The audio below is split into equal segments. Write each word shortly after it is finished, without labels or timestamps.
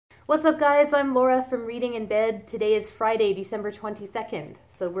What's up guys, I'm Laura from Reading in Bed. Today is Friday, December 22nd,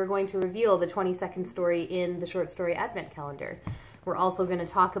 so we're going to reveal the 22nd story in the short story advent calendar. We're also going to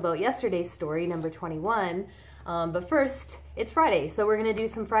talk about yesterday's story, number 21, but first, it's Friday, so we're going to do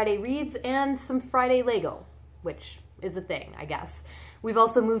some Friday reads and some Friday Lego, which is a thing, I guess. We've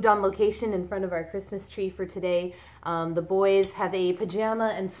also moved on location in front of our Christmas tree for today. The boys have a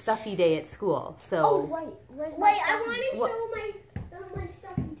pajama and stuffy day at school, so... Oh, wait, I want to show my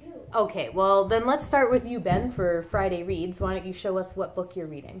stuffy too. Okay, well then let's start with you, Ben, for Friday Reads. Why don't you show us what book you're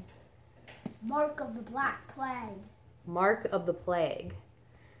reading? Mark of the Black Plague. Mark of the Plague.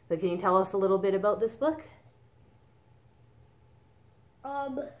 So can you tell us a little bit about this book?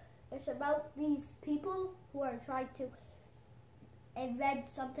 It's about these people who are trying to invent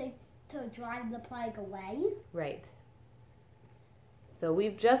something to drive the plague away. Right. So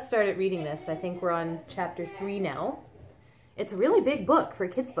we've just started reading this. I think we're on chapter 3 now. It's a really big book for a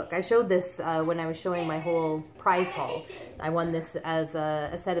kid's book. I showed this when I was showing my whole prize haul. I won this as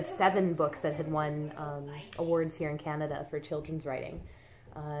a set of 7 books that had won awards here in Canada for children's writing.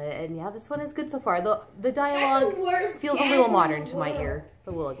 And yeah, this one is good so far. The dialogue feels a little modern to my ear,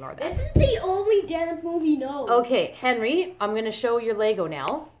 but we'll ignore that. This is the only dance movie knows. Okay, Henry, I'm going to show your Lego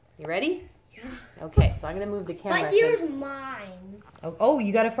now. You ready? Yeah. Okay, so I'm going to move the camera. But here's mine. Oh,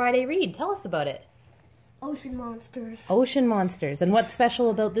 you got a Friday Read. Tell us about it. Ocean Monsters. Ocean Monsters. And what's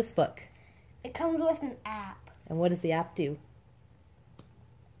special about this book? It comes with an app. And what does the app do?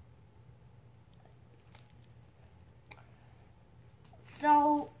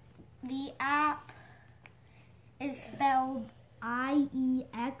 So, the app is spelled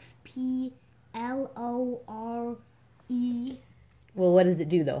IEXPLORE. Well, what does it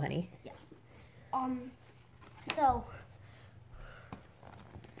do, though, honey? Yeah. So,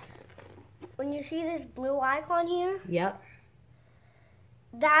 when you see this blue icon here, yep,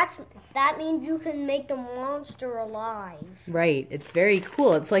 that means you can make the monster alive. Right. It's very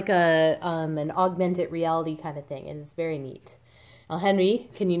cool. It's like an augmented reality kind of thing, and it's very neat. Henry,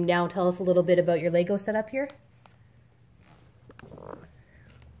 can you now tell us a little bit about your Lego setup here?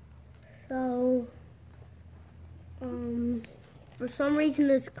 So, for some reason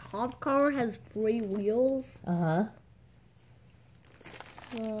this cop car has 3 wheels. Uh-huh.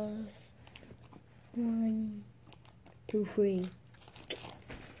 1, 2, 3.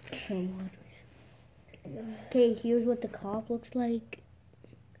 So much. Okay, here's what the cop looks like.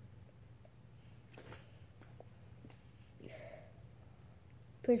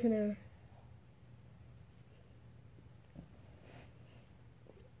 Prisoner.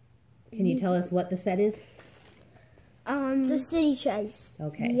 Can you tell us what the set is? The City Chase.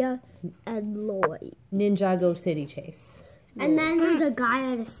 Okay. Mia and Lloyd. Ninjago City Chase. And then there's a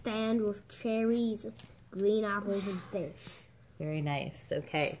guy at a stand with cherries, green apples, and fish. Very nice.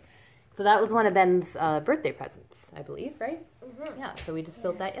 Okay. So that was one of Ben's birthday presents, I believe, right? Mm-hmm. Yeah, so we just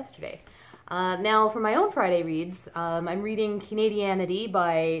built that yesterday. Now, for my own Friday Reads, I'm reading Canadianity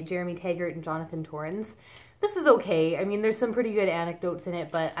by Jeremy Taggart and Jonathan Torrens. This is okay. I mean, there's some pretty good anecdotes in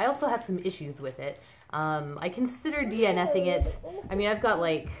it, but I also have some issues with it. I consider DNFing it. I mean, I've got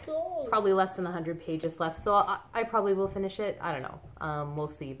like probably less than 100 pages left, so I probably will finish it. I don't know. We'll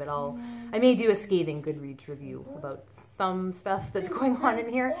see, but I may do a scathing Goodreads review about some stuff that's going on in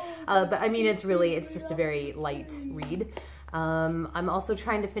here. But I mean, it's just a very light read. I'm also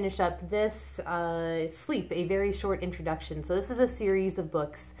trying to finish up this Sleep, a very short introduction. So this is a series of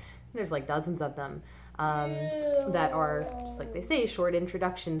books. There's like dozens of them. That are, just like they say, short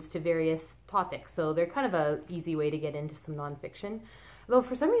introductions to various topics. So they're kind of an easy way to get into some nonfiction. Though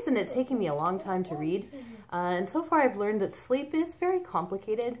for some reason it's taking me a long time to read. And so far I've learned that sleep is very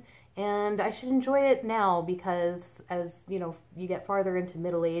complicated and I should enjoy it now because as, you know, you get farther into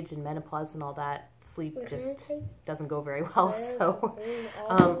middle age and menopause and all that, sleep just doesn't go very well. So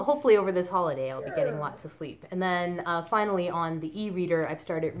hopefully over this holiday I'll be getting lots of sleep. And then finally on the e-reader I've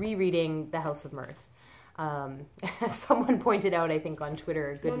started rereading The House of Mirth. As someone pointed out, I think on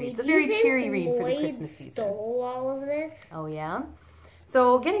Twitter, Goodreads, a very cheery read for the Christmas season. Stole all of this? Oh yeah?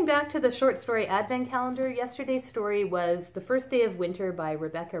 So getting back to the short story advent calendar, yesterday's story was The First Day of Winter by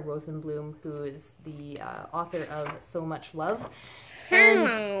Rebecca Rosenblum, who is the author of So Much Love.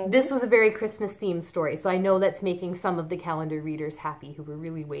 And this was a very Christmas-themed story, so I know that's making some of the calendar readers happy who were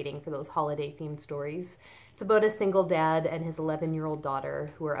really waiting for those holiday-themed stories. It's about a single dad and his 11-year-old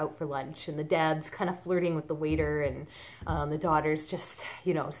daughter who are out for lunch, and the dad's kind of flirting with the waiter, and the daughter's just,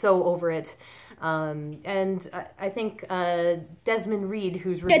 you know, so over it. And I think Desmond Reed,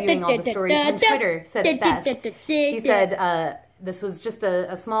 who's reviewing all the stories on Twitter, said it best. He said, this was just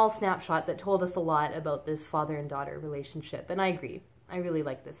a small snapshot that told us a lot about this father and daughter relationship, and I agree. I really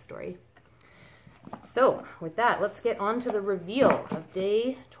like this story. So with that, let's get on to the reveal of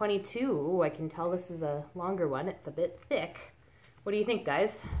day 22. Ooh, I can tell this is a longer one. It's a bit thick. What do you think,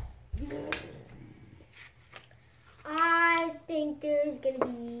 guys? I think there's gonna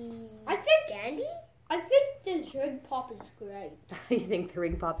be candy. I think this ring pop is great. You think the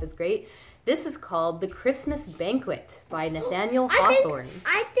ring pop is great? This is called The Christmas Banquet by Nathaniel Hawthorne.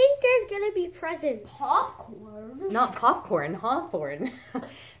 I think there's gonna be presents. Popcorn? Not popcorn, Hawthorne.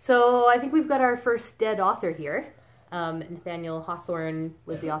 So I think we've got our first dead author here. Nathaniel Hawthorne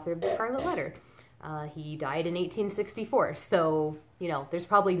was the author of The Scarlet Letter. He died in 1864, so, you know, there's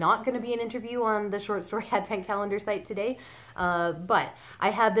probably not going to be an interview on the Short Story Advent Calendar site today, but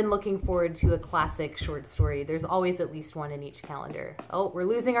I have been looking forward to a classic short story. There's always at least one in each calendar. Oh, we're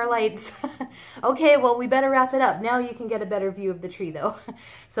losing our lights. Okay, well, we better wrap it up. Now you can get a better view of the tree, though.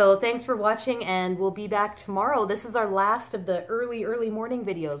 So thanks for watching, and we'll be back tomorrow. This is our last of the early morning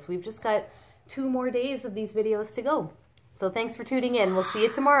videos. We've just got 2 more days of these videos to go. So thanks for tuning in. We'll see you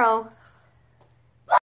tomorrow.